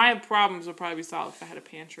 My problems would probably be solved if I had a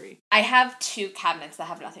pantry. I have 2 cabinets that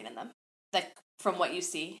have nothing in them. Like, from what you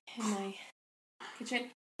see in my kitchen.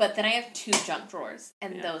 But then I have 2 junk drawers,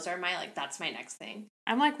 and those are that's my next thing.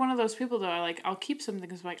 I'm like one of those people, though. I'll keep something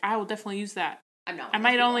because I'm like, I will definitely use that. I'm not. I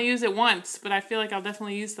might only use it once, but I feel like I'll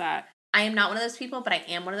definitely use that. I am not one of those people, but I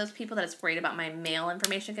am one of those people that is worried about my mail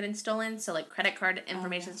information getting stolen. So, like, credit card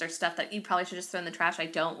information or stuff that you probably should just throw in the trash. I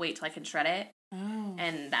don't wait till I can shred it. Oh.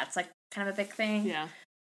 And that's, like, kind of a big thing. Yeah.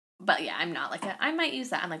 But, yeah, I'm not like I might use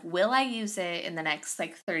that. I'm like, will I use it in the next,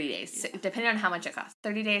 like, 30 days? Yeah. Depending on how much it costs.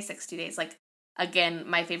 30 days, 60 days. Like, again,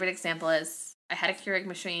 my favorite example is I had a Keurig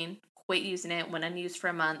machine, quit using it, went unused for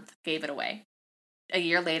a month, gave it away. A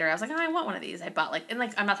year later, I was like, oh, I want one of these. I bought, like, and,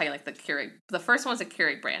 like, I'm not talking, like, the Keurig. The first one was a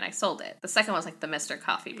Keurig brand. I sold it. The second one was, like, the Mr.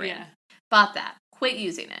 Coffee brand. Yeah. Bought that. Quit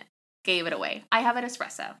using it. Gave it away. I have an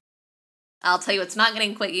espresso. I'll tell you, it's not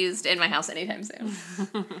getting quit used in my house anytime soon.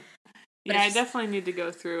 I definitely need to go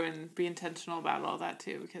through and be intentional about all that,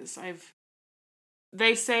 too, because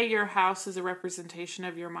they say your house is a representation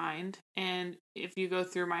of your mind, and if you go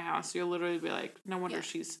through my house, you'll literally be like, no wonder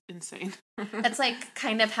she's insane. That's like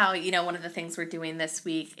kind of how, you know, one of the things we're doing this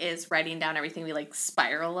week is writing down everything we like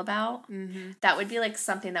spiral about. Mm-hmm. That would be like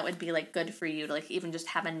something that would be like good for you to like even just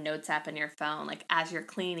have a notes app in your phone, like as you're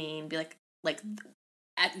cleaning, be like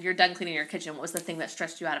you're done cleaning your kitchen, what was the thing that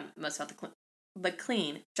stressed you out most about the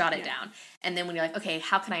clean, jot it down. And then when you're like, okay,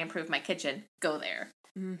 how can I improve my kitchen? Go there.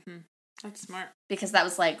 Mm-hmm. That's smart. Because that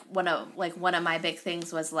was like one of my big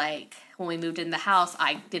things was like when we moved in the house,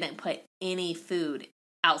 I didn't put any food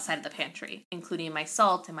outside of the pantry, including my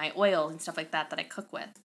salt and my oil and stuff like that I cook with.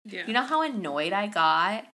 Yeah. You know how annoyed I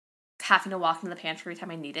got having to walk into the pantry every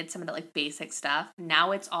time I needed some of the like basic stuff?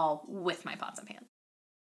 Now it's all with my pots and pans.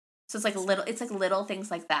 So it's like little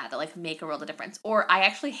things like that like make a world of difference. Or I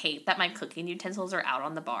actually hate that my cooking utensils are out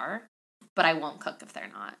on the bar, but I won't cook if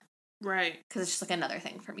they're not. Right. Because it's just like another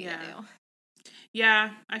thing for me to do.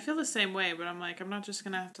 Yeah, I feel the same way, but I'm like, I'm not just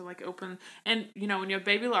going to have to like open. And, you know, when you have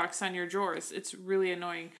baby locks on your drawers, it's really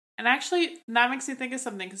annoying. And actually, that makes me think of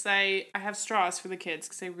something because I have straws for the kids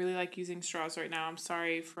because I really like using straws right now. I'm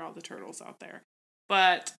sorry for all the turtles out there.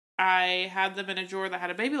 But I had them in a drawer that had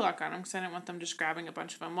a baby lock on them because I didn't want them just grabbing a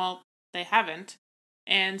bunch of them. Well, they haven't.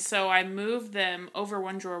 And so I moved them over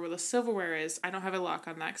one drawer where the silverware is. I don't have a lock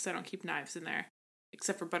on that because I don't keep knives in there,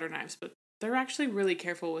 except for butter knives. But they're actually really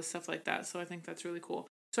careful with stuff like that, so I think that's really cool.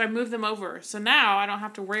 So I moved them over. So now I don't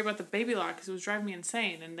have to worry about the baby lock because it was driving me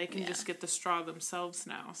insane, and they can just get the straw themselves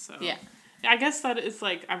now. So yeah. I guess that is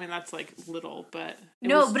like, I mean, that's like little, but but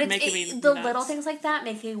the little things like that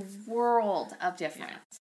make a world of difference.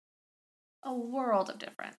 Yeah. A world of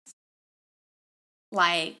difference.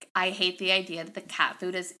 Like, I hate the idea that the cat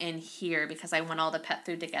food is in here because I want all the pet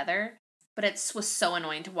food together. But it was so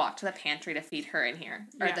annoying to walk to the pantry to feed her in here.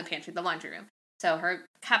 Or the laundry room. So her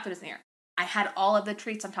cat food is in here. I had all of the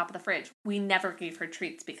treats on top of the fridge. We never gave her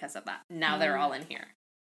treats because of that. Now they're all in here.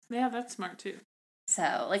 Yeah, that's smart too.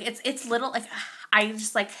 So, like, it's little, like, I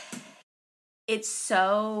just, like, it's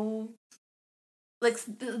so, like,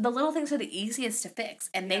 the little things are the easiest to fix.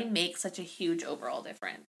 And they make such a huge overall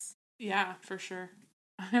difference. Yeah, for sure.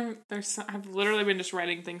 I've literally been just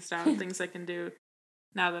writing things down, things I can do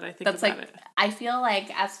now that I think about it. I feel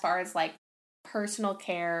like as far as like personal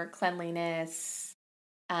care, cleanliness,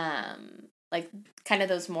 like kind of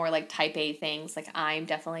those more like type A things, like I'm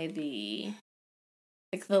definitely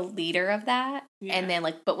the leader of that. Yeah. And then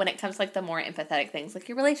like, but when it comes to like the more empathetic things, like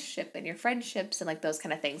your relationship and your friendships and like those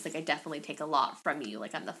kind of things, like I definitely take a lot from you.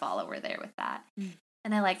 Like I'm the follower there with that.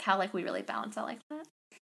 And I like how like we really balance out like that.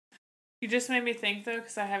 You just made me think, though,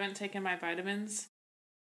 because I haven't taken my vitamins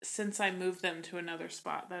since I moved them to another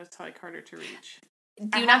spot. That's like harder to reach.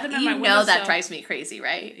 That drives me crazy,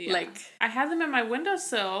 right? Yeah. Like I have them in my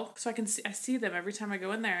windowsill, so I see them every time I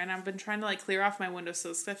go in there, and I've been trying to like clear off my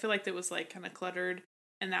windowsills because I feel like it was like kind of cluttered,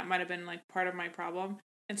 and that might have been like part of my problem.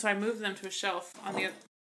 And so I moved them to a shelf on the other.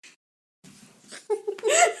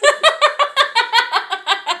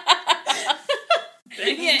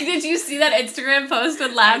 Did you see that Instagram post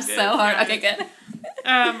and laugh so hard? Okay, good.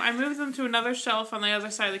 I moved them to another shelf on the other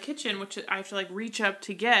side of the kitchen, which I have to like reach up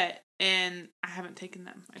to get, and I haven't taken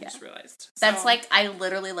them. I just realized. That's like, I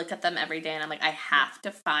literally look at them every day and I'm like, I have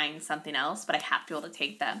to find something else, but I have to be able to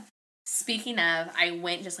take them. Speaking of, I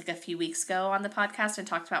went just like a few weeks ago on the podcast and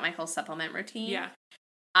talked about my whole supplement routine. Yeah.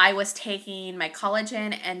 I was taking my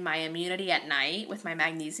collagen and my immunity at night with my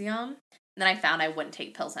magnesium. Then I found I wouldn't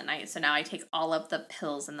take pills at night. So now I take all of the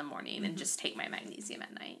pills in the morning and just take my magnesium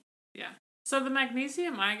at night. Yeah. So the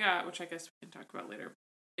magnesium I got, which I guess we can talk about later,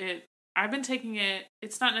 I've been taking it,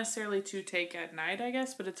 it's not necessarily to take at night, I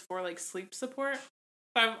guess, but it's for like sleep support.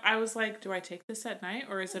 I was like, do I take this at night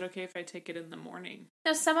or is it okay if I take it in the morning?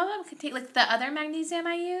 No, some of them can take, like the other magnesium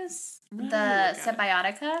I use, the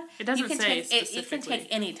Symbiotica. It doesn't say specifically. You can take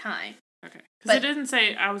any time. Okay. Because it didn't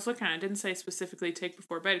say, I was looking at it, it didn't say specifically take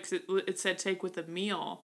before bed because it said take with a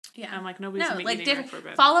meal. Yeah. And I'm like, nobody's eating right before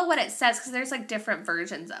bed. Follow what it says because there's like different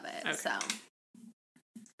versions of it. Okay. So.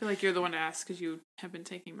 I feel like you're the one to ask because you have been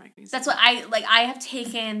taking magnesium. That's what I have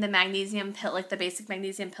taken the magnesium pill, like the basic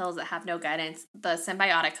magnesium pills that have no guidance, the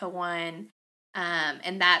Symbiotica one,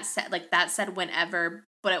 and that said whenever,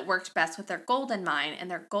 but it worked best with their Golden Mine, and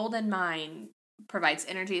their Golden Mine provides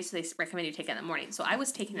energy, so they recommend you take it in the morning. So I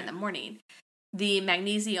was taking it in the morning. The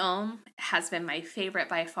magnesium has been my favorite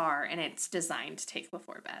by far, and it's designed to take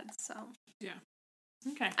before bed. So yeah,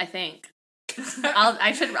 okay. I think I'll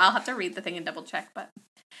have to read the thing and double check, but.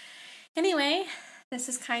 Anyway, this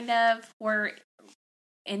is we're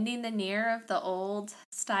ending the near of the old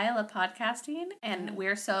style of podcasting, and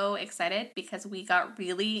we're so excited because we got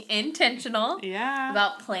really intentional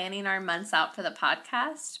about planning our months out for the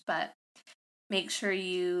podcast, but make sure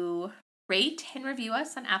you rate and review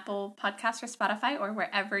us on Apple Podcasts or Spotify or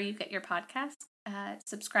wherever you get your podcasts.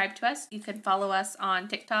 Subscribe to us. You can follow us on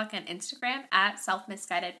TikTok and Instagram at Self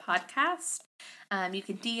Misguided Podcast. You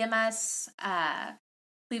can DM us,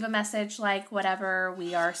 leave a message, like whatever.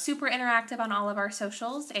 We are super interactive on all of our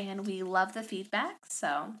socials, and we love the feedback.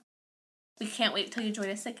 So we can't wait till you join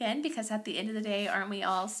us again, because at the end of the day, aren't we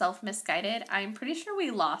all self-misguided? I'm pretty sure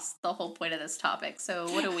we lost the whole point of this topic. So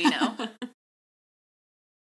what do we know?